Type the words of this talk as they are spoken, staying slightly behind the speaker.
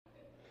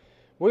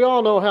We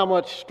all know how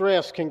much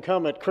stress can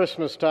come at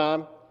Christmas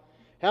time,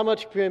 how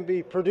much can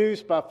be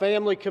produced by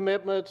family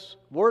commitments,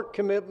 work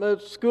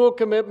commitments, school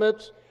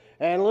commitments,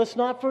 and let's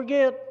not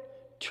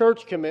forget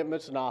church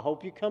commitments. And I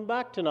hope you come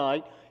back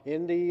tonight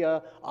in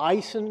the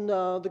ice and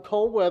the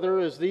cold weather,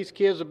 as these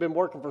kids have been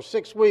working for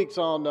 6 weeks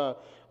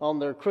on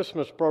their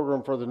Christmas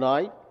program for the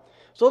night.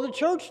 So the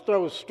church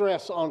throws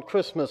stress on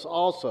Christmas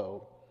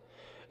also.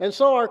 And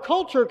so our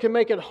culture can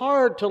make it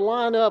hard to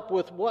line up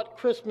with what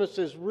Christmas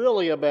is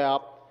really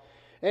about.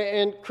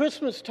 And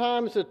Christmas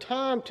time is a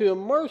time to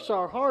immerse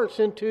our hearts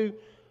into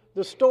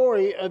the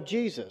story of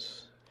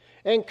Jesus.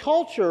 And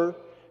culture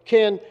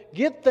can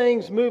get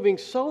things moving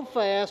so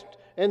fast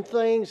and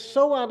things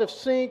so out of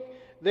sync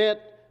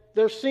that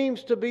there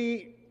seems to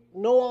be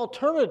no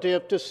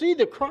alternative to see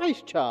the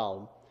Christ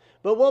child.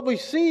 But what we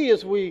see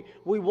is we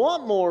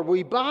want more,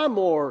 we buy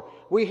more,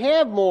 we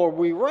have more,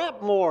 we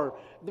wrap more,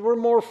 we're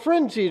more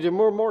frenzied and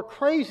we're more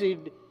crazy.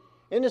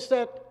 And it's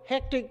that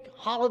hectic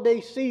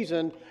holiday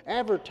season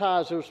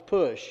advertisers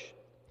push.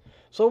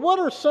 So what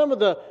are some of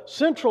the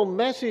central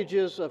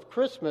messages of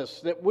Christmas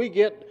that we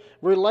get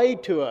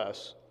relayed to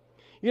us?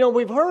 You know,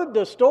 we've heard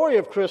the story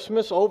of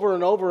Christmas over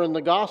and over in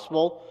the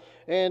gospel,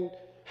 and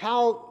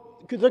how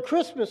the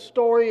Christmas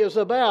story is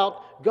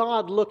about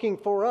God looking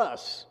for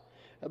us,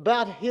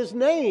 about His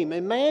name,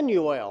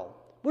 Emmanuel,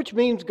 which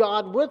means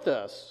God with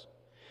us.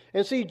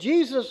 And see,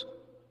 Jesus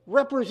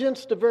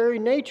represents the very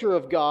nature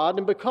of God,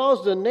 and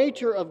because the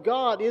nature of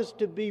God is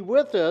to be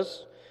with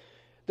us,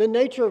 the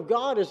nature of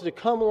God is to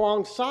come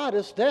alongside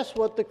us. That's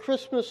what the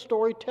Christmas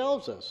story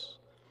tells us.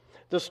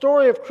 The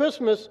story of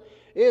Christmas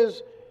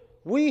is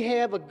we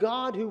have a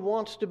God who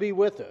wants to be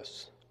with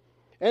us,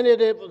 and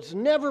it was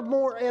never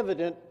more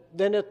evident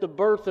than at the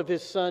birth of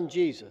His Son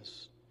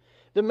Jesus.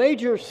 The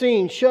major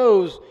scene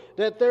shows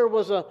that there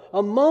was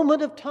a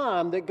moment of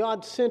time that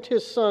God sent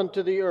His Son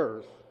to the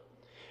earth.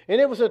 And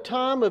it was a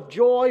time of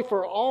joy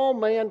for all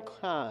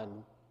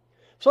mankind.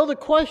 So the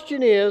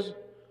question is,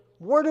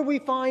 where do we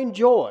find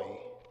joy?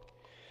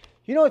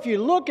 You know, if you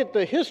look at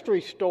the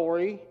history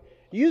story,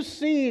 you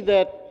see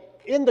that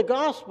in the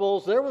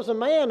Gospels there was a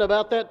man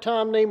about that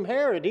time named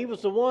Herod. He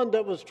was the one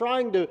that was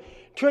trying to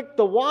trick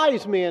the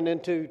wise men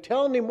into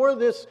telling him where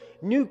this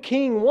new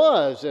king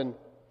was. And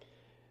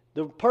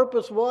the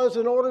purpose was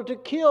in order to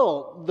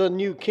kill the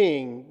new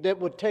king that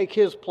would take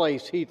his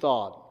place, he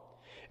thought.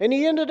 And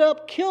he ended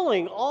up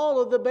killing all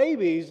of the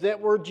babies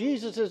that were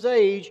Jesus'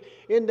 age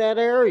in that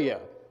area.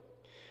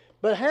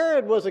 But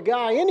Herod was a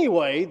guy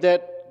anyway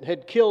that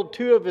had killed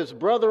 2 of his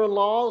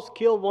brother-in-laws,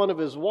 killed one of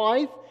his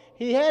wife.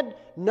 He had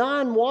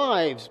 9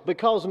 wives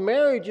because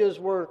marriages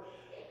were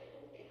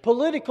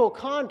political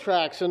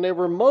contracts and they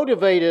were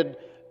motivated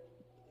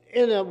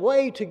in a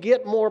way to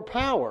get more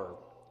power.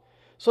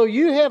 So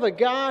you have a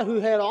guy who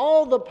had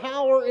all the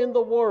power in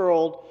the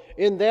world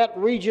in that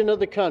region of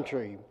the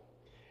country.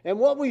 And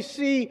what we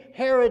see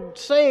Herod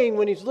saying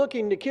when he's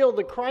looking to kill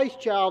the Christ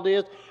child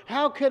is,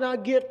 how can I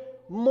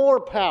get more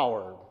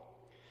power?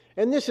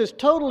 And this is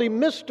totally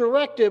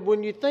misdirected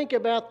when you think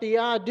about the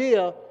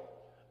idea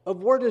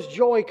of where does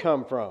joy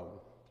come from.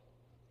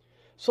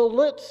 So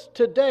let's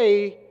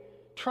today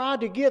try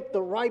to get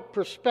the right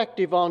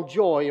perspective on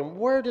joy and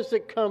where does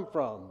it come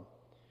from?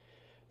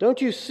 Don't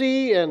you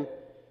see and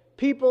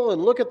people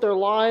and look at their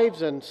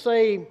lives and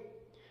say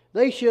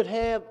they should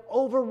have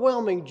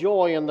overwhelming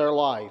joy in their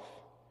life?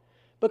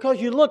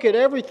 Because you look at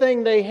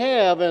everything they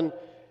have and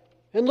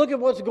look at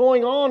what's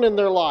going on in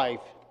their life.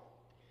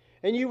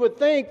 And you would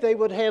think they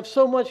would have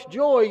so much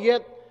joy,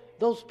 yet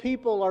those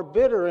people are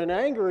bitter and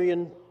angry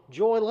and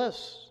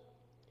joyless.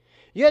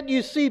 Yet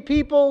you see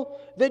people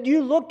that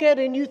you look at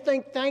and you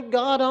think, thank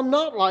God I'm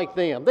not like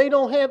them. They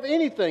don't have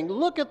anything.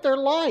 Look at their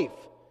life.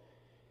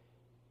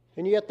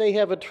 And yet they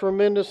have a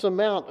tremendous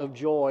amount of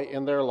joy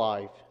in their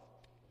life.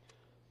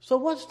 So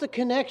what's the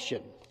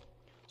connection?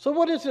 So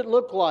what does it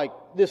look like,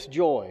 this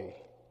joy?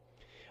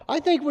 I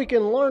think we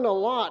can learn a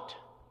lot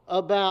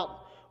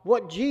about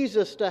what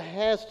Jesus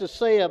has to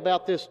say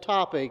about this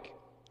topic,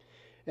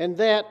 and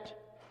that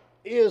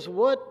is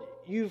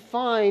what you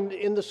find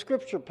in the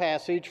scripture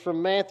passage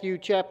from Matthew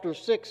chapter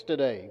 6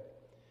 today.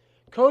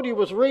 Cody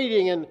was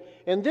reading,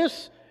 and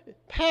this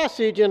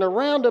passage in a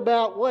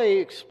roundabout way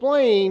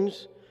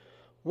explains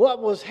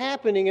what was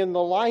happening in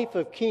the life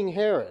of King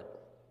Herod.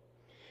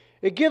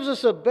 It gives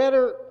us a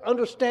better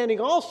understanding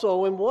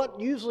also in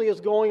what usually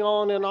is going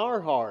on in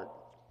our heart.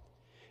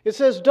 It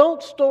says,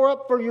 don't store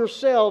up for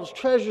yourselves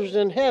treasures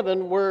in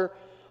heaven where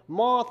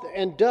moth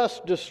and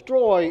dust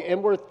destroy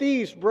and where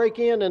thieves break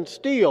in and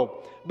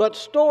steal. But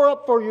store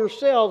up for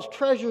yourselves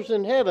treasures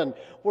in heaven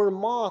where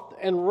moth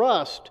and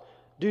rust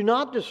do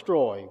not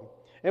destroy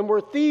and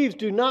where thieves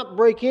do not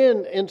break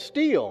in and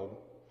steal.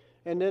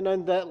 And then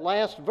in that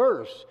last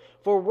verse,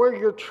 for where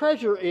your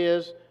treasure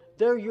is,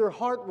 there your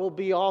heart will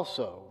be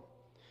also.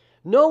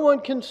 No one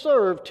can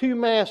serve 2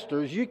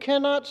 masters. You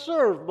cannot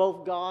serve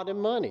both God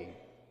and money.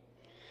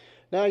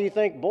 Now you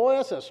think, boy,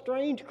 that's a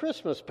strange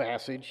Christmas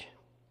passage.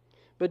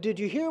 But did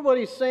you hear what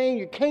he's saying?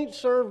 You can't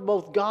serve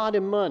both God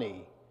and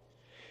money.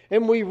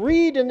 And we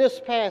read in this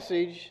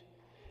passage,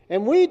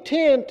 and we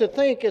tend to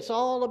think it's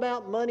all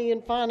about money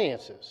and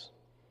finances.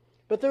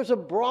 But there's a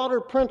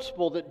broader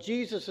principle that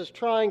Jesus is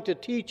trying to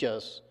teach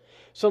us,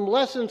 some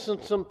lessons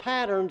and some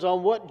patterns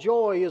on what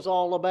joy is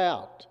all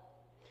about.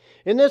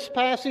 In this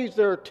passage,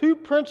 there are two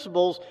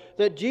principles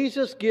that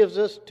Jesus gives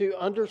us to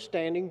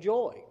understanding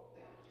joy.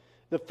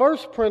 The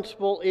first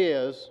principle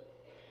is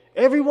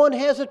everyone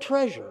has a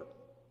treasure.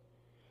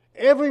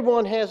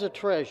 Everyone has a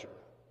treasure.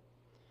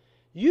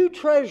 You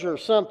treasure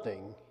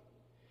something.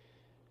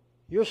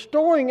 You're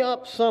storing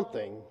up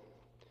something.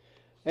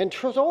 And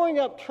storing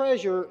up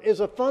treasure is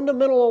a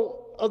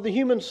fundamental of the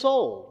human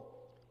soul.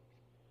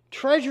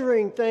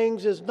 Treasuring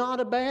things is not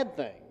a bad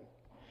thing.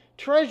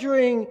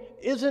 Treasuring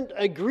isn't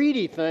a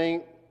greedy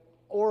thing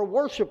or a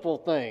worshipful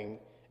thing.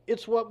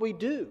 It's what we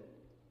do.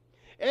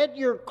 At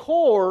your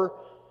core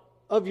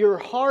of your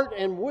heart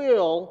and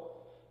will,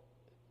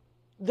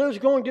 there's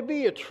going to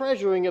be a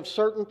treasuring of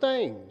certain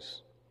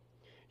things.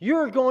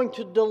 You're going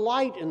to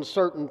delight in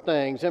certain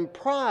things and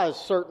prize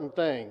certain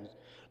things,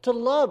 to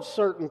love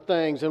certain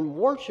things and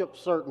worship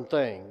certain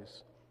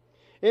things.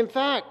 In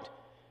fact,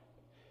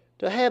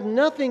 to have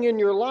nothing in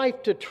your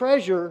life to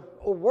treasure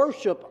or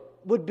worship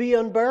would be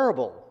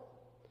unbearable.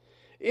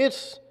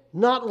 It's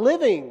not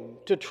living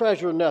to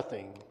treasure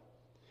nothing.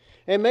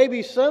 And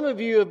maybe some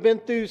of you have been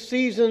through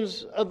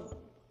seasons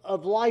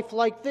of life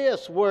like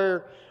this,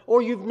 or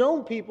you've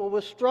known people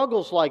with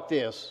struggles like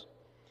this.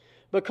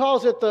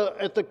 Because at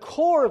the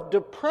core of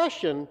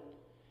depression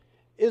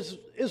is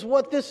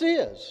what this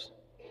is.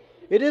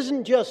 It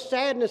isn't just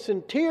sadness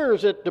and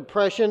tears at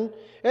depression.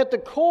 At the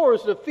core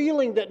is the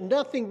feeling that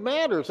nothing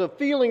matters, a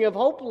feeling of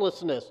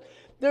hopelessness.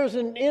 There's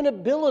an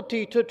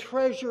inability to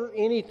treasure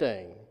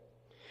anything.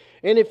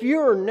 And if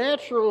you're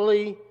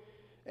naturally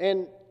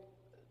and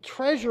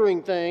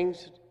treasuring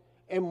things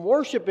and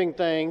worshiping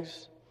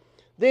things,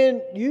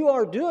 then you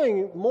are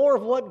doing more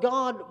of what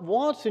God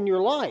wants in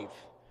your life.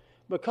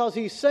 Because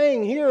He's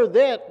saying here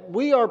that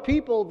we are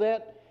people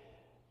that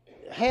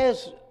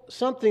has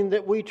something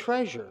that we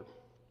treasure.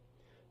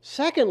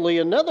 Secondly,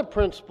 another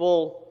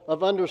principle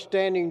of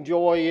understanding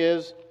joy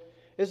is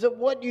that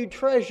what you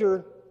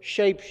treasure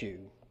shapes you.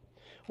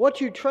 What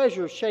you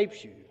treasure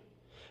shapes you.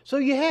 So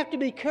you have to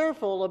be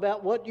careful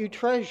about what you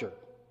treasure,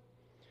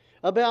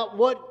 about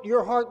what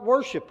your heart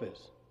worship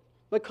is,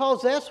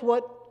 because that's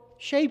what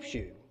shapes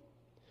you.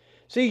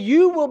 See,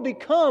 you will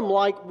become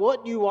like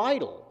what you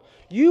idol.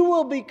 You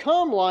will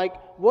become like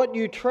what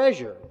you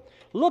treasure.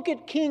 Look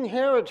at King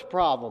Herod's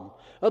problem.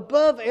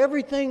 Above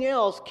everything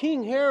else,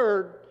 King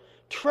Herod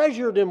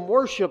treasured and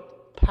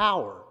worshiped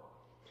power.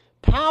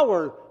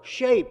 Power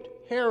shaped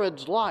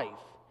Herod's life.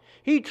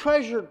 He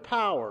treasured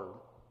power,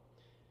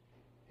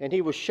 and he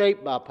was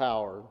shaped by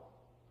power.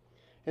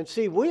 And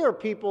see, we are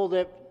people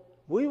that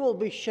we will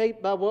be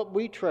shaped by what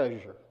we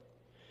treasure.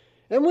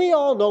 And we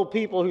all know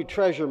people who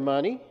treasure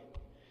money.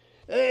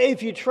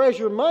 If you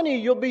treasure money,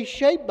 you'll be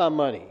shaped by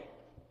money.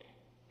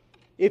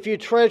 If you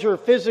treasure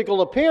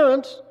physical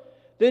appearance,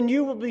 then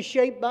you will be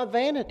shaped by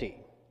vanity.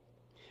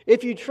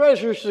 If you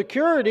treasure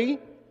security,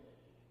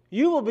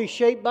 you will be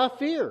shaped by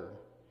fear.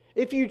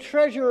 If you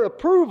treasure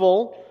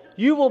approval,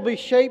 you will be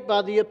shaped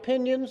by the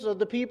opinions of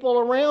the people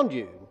around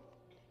you.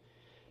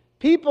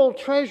 People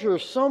treasure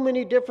so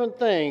many different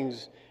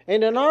things.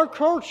 And in our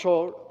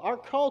culture,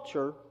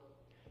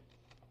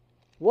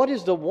 what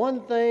is the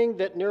one thing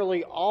that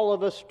nearly all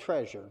of us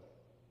treasure?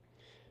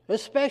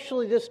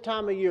 Especially this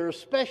time of year,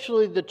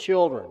 especially the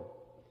children.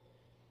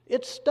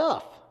 It's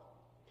stuff.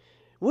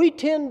 We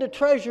tend to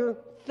treasure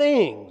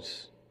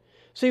things.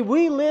 See,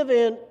 we live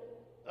in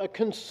a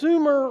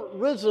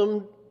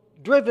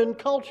consumerism-driven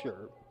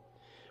culture,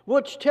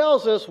 which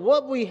tells us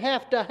what we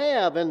have to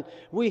have, and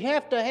we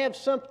have to have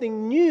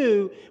something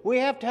new. We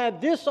have to have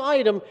this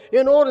item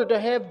in order to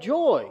have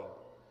joy.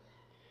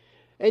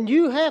 And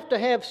you have to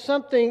have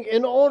something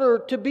in order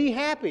to be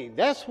happy.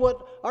 That's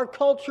what our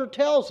culture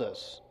tells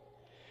us.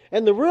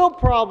 And the real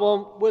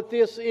problem with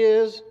this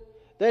is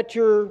that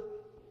you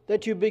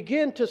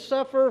begin to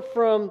suffer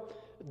from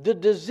the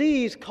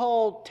disease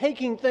called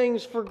taking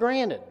things for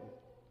granted.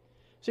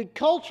 See,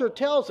 culture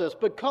tells us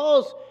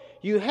because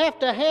you have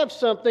to have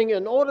something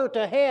in order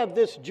to have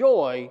this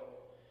joy,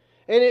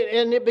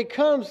 and it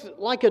becomes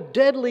like a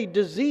deadly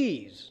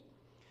disease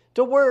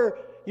to where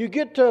you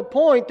get to a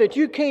point that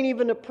you can't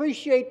even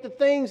appreciate the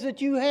things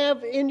that you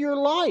have in your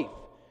life.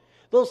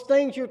 Those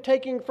things you're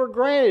taking for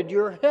granted,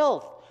 your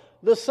health,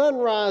 the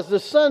sunrise, the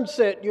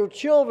sunset, your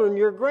children,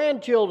 your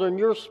grandchildren,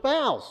 your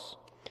spouse,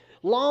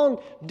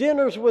 long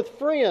dinners with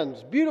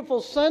friends,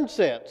 beautiful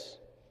sunsets.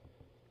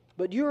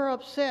 But you're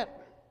upset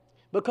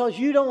because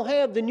you don't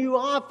have the new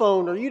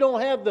iPhone, or you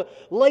don't have the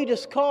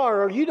latest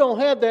car, or you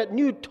don't have that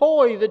new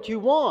toy that you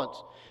want.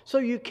 So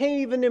you can't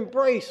even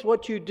embrace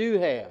what you do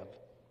have.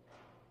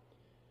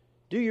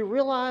 Do you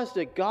realize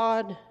that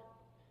God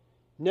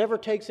never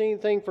takes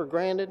anything for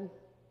granted?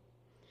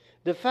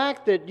 The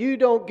fact that you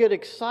don't get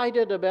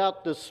excited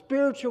about the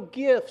spiritual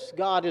gifts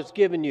God has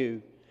given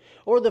you,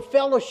 or the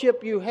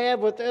fellowship you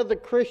have with other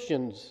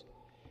Christians,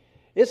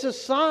 it's a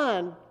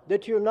sign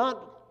that you're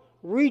not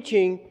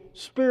reaching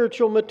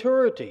spiritual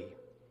maturity.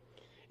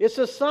 It's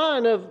a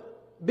sign of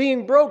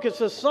being broke.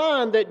 It's a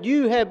sign that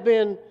you have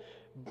been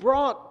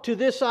brought to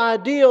this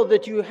ideal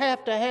that you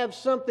have to have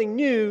something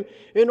new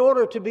in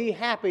order to be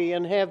happy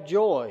and have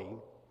joy.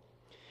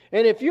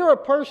 And if you're a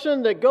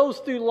person that goes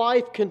through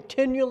life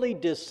continually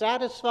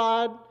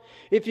dissatisfied,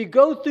 if you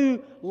go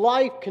through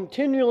life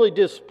continually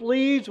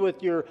displeased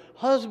with your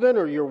husband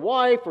or your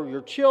wife or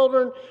your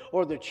children,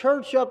 or the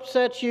church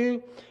upsets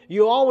you,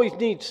 you always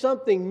need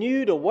something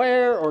new to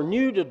wear or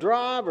new to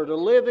drive or to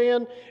live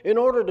in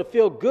order to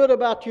feel good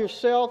about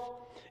yourself.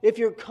 If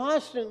you're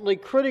constantly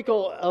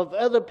critical of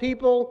other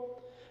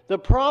people, the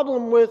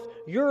problem with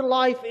your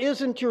life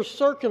isn't your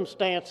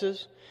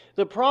circumstances.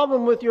 The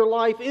problem with your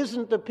life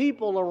isn't the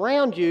people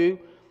around you.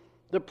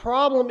 The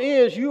problem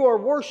is you are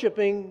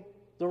worshiping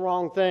the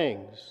wrong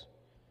things.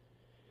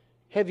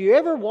 Have you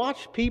ever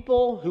watched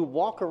people who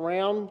walk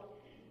around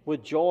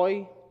with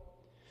joy?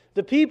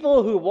 The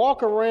people who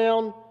walk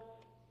around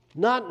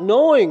not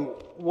knowing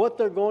what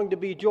they're going to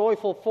be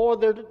joyful for,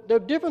 they're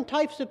different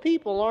types of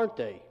people, aren't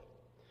they?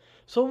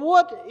 So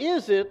what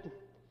is it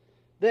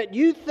that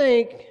you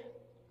think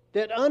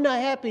that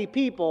unhappy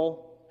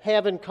people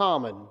have in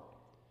common?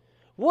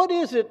 What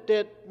is it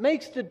that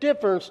makes the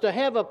difference to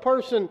have a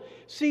person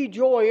see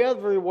joy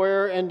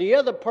everywhere and the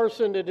other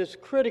person that is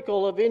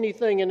critical of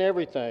anything and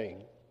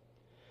everything?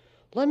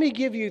 Let me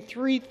give you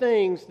 3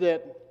 things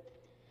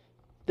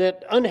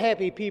that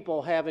unhappy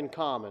people have in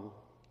common.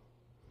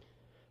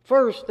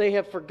 First, they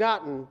have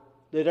forgotten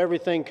that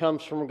everything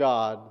comes from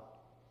God.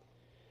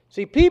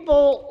 See,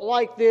 people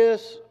like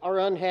this are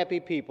unhappy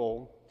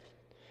people.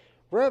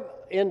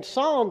 In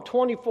Psalm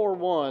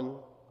 24:1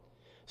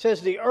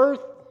 says, "The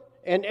earth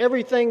and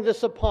everything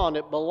that's upon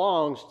it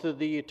belongs to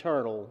the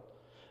eternal.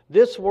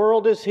 This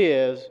world is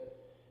His,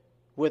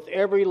 with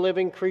every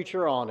living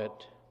creature on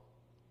it."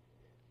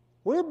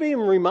 We're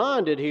being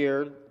reminded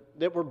here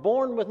that we're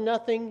born with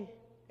nothing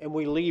and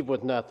we leave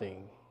with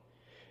nothing.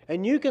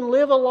 And you can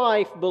live a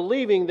life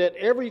believing that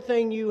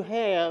everything you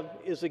have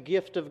is a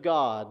gift of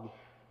God.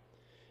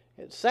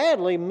 And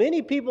sadly,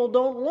 many people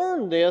don't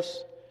learn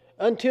this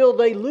until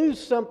they lose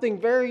something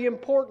very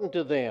important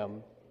to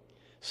them.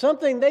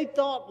 Something they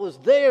thought was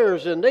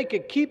theirs and they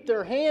could keep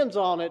their hands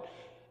on it,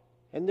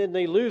 and then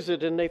they lose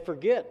it and they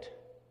forget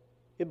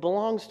it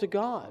belongs to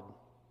God.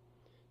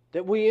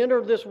 That we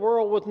enter this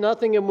world with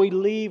nothing and we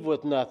leave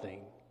with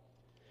nothing.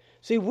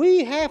 See,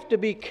 we have to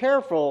be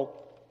careful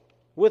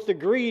with the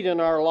greed in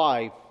our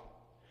life,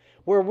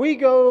 where we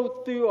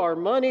go through our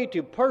money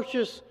to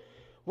purchase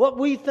what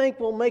we think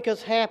will make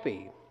us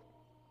happy.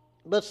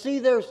 But see,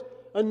 there's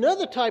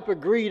another type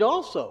of greed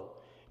also.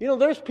 You know,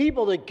 there's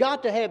people that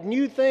got to have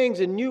new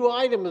things and new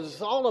items.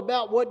 It's all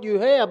about what you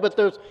have. But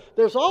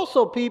there's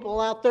also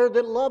people out there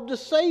that love to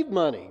save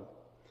money.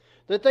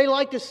 That they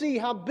like to see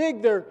how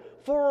big their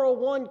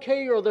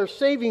 401k or their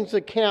savings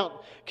account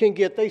can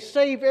get. They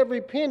save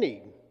every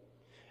penny.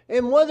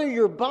 And whether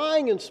you're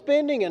buying and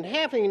spending and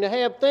having to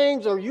have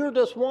things, or you're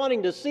just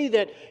wanting to see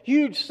that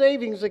huge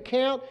savings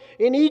account,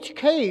 in each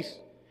case,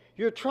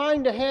 you're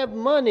trying to have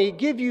money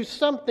give you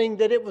something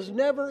that it was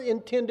never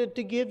intended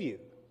to give you.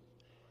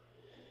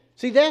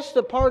 See, that's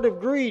the part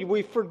of greed.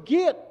 We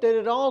forget that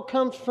it all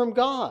comes from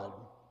God.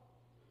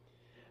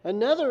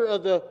 Another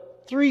of the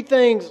 3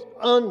 things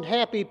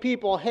unhappy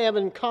people have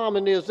in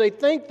common is they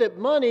think that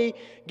money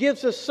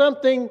gives us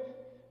something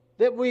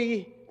that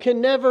we can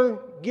never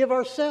give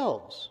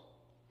ourselves.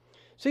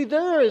 See,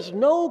 there is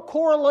no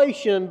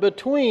correlation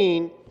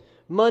between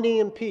money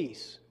and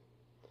peace.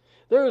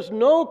 There is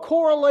no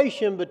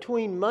correlation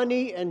between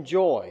money and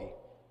joy.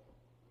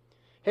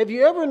 Have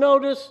you ever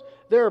noticed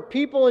there are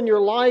people in your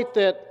life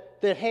that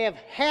have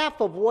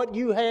half of what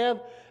you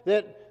have,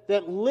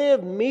 that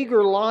live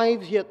meager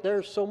lives, yet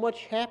they're so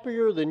much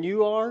happier than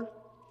you are?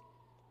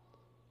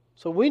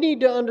 So we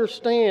need to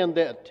understand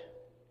that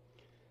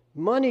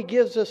money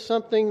gives us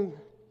something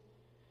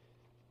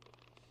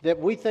that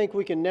we think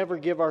we can never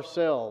give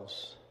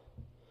ourselves.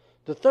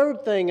 The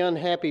third thing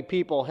unhappy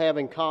people have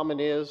in common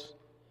is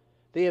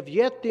they have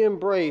yet to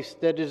embrace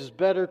that it is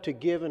better to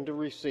give and to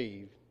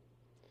receive.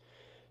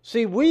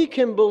 See, we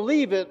can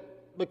believe it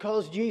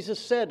because Jesus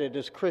said it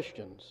as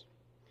Christians.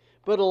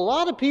 But a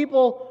lot of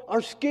people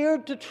are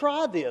scared to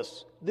try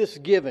this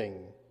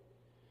giving.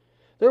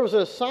 There was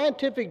a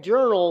scientific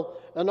journal,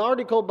 an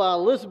article by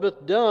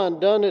Elizabeth Dunn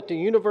done at the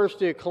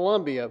University of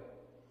Columbia.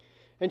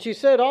 And she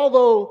said,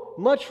 although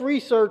much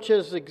research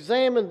has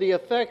examined the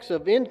effects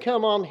of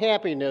income on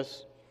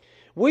happiness,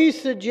 we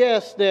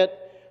suggest that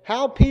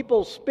how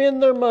people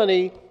spend their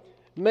money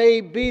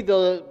may be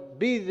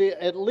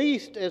at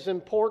least as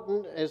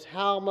important as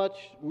how much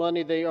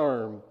money they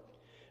earn.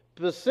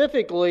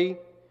 Specifically,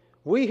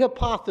 we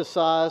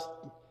hypothesized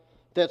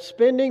that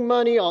spending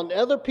money on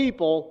other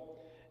people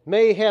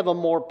may have a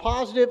more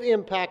positive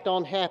impact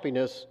on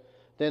happiness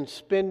than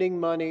spending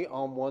money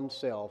on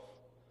oneself.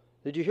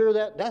 Did you hear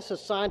that? That's a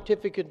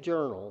scientific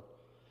journal.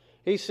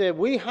 He said,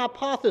 we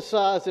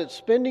hypothesize that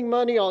spending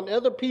money on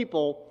other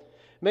people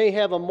may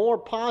have a more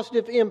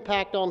positive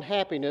impact on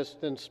happiness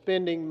than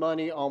spending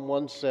money on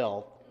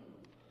oneself.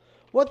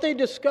 What they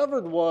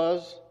discovered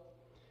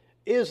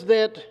is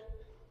that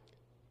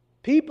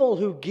people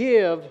who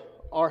give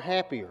are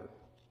happier.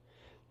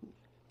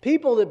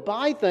 People that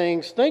buy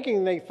things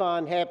thinking they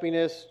find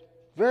happiness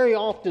very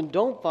often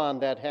don't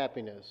find that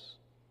happiness.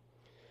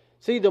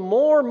 See, the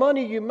more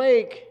money you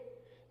make,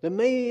 the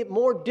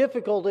more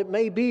difficult it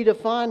may be to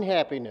find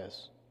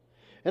happiness.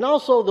 And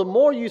also, the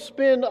more you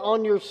spend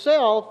on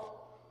yourself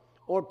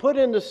or put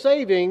into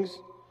savings,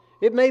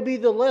 it may be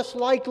the less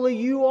likely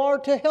you are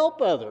to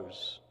help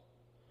others.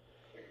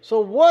 So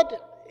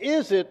what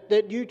is it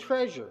that you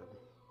treasure?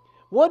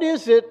 What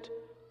is it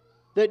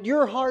that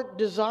your heart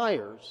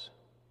desires?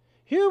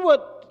 Hear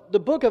what the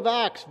book of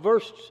Acts,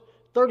 verse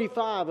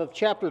 35 of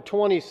chapter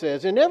 20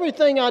 says. In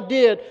everything I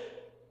did,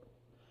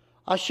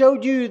 I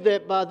showed you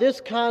that by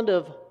this kind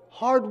of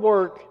hard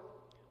work,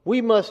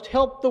 we must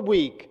help the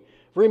weak,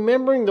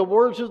 remembering the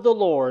words of the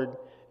Lord.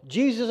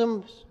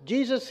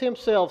 Jesus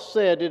himself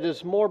said, it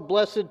is more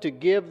blessed to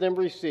give than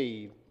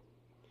receive.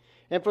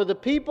 And for the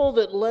people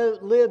that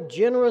live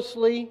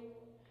generously,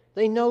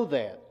 they know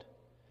that.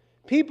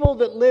 People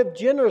that live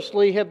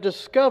generously have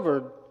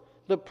discovered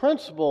the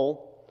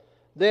principle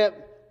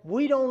that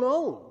we don't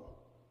own.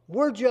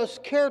 We're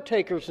just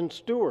caretakers and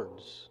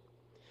stewards.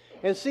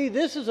 And see,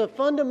 this is a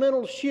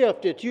fundamental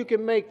shift that you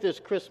can make this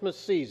Christmas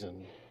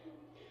season.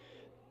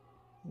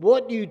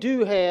 What you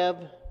do have,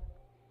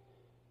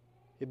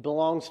 it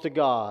belongs to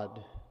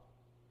God,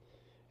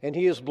 and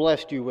He has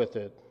blessed you with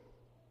it.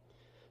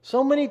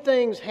 So many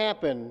things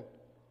happen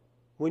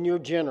when you're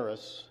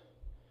generous.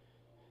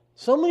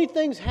 So many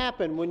things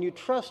happen when you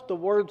trust the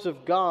words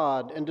of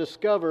God and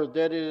discover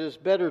that it is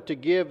better to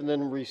give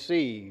than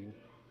receive.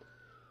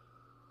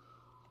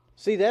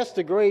 See, that's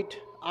the great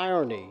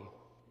irony.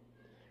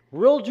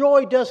 Real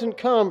joy doesn't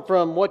come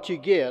from what you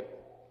get.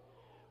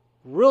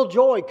 Real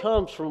joy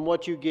comes from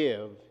what you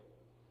give.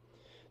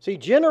 See,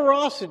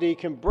 generosity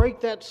can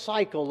break that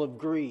cycle of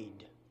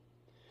greed,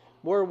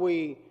 where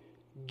we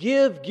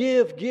give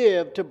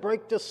to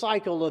break the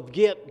cycle of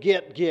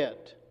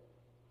get.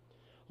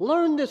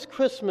 Learn this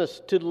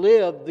Christmas to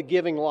live the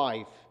giving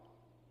life,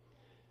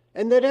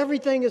 and that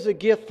everything is a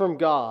gift from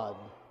God.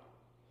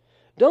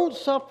 Don't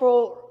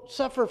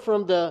suffer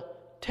from the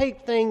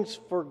take things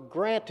for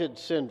granted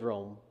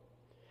syndrome.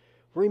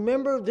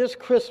 Remember this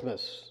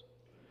Christmas,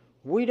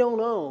 we don't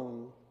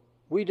own,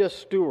 we just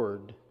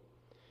steward.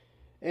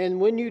 And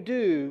when you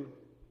do,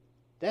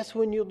 that's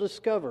when you'll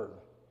discover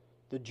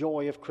the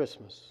joy of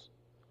Christmas.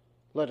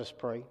 Let us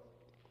pray.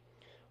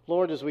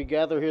 Lord, as we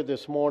gather here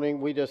this morning,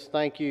 we just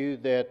thank you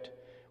that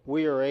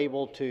we are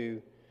able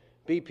to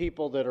be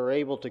people that are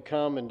able to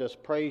come and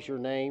just praise your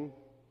name.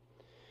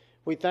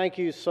 We thank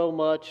you so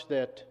much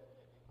that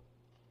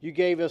you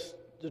gave us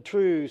the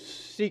true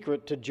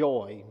secret to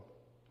joy,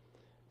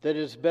 that it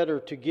is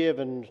better to give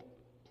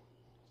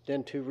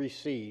than to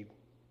receive.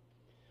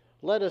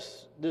 Let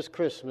us this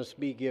Christmas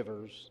be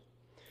givers.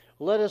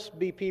 Let us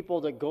be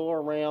people that go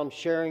around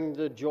sharing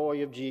the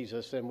joy of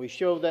Jesus, and we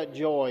show that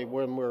joy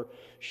when we're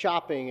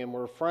shopping and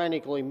we're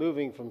frantically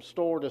moving from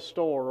store to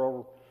store,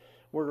 or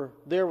we're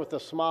there with a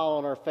smile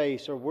on our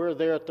face, or we're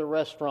there at the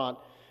restaurant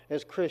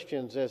as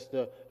Christians, as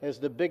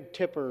the big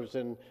tippers,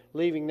 and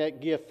leaving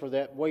that gift for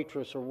that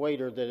waitress or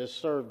waiter that has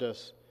served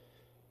us.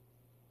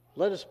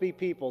 Let us be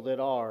people that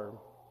are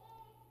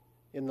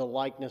in the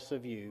likeness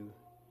of you,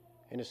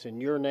 and it's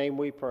in your name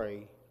we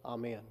pray.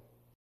 Amen.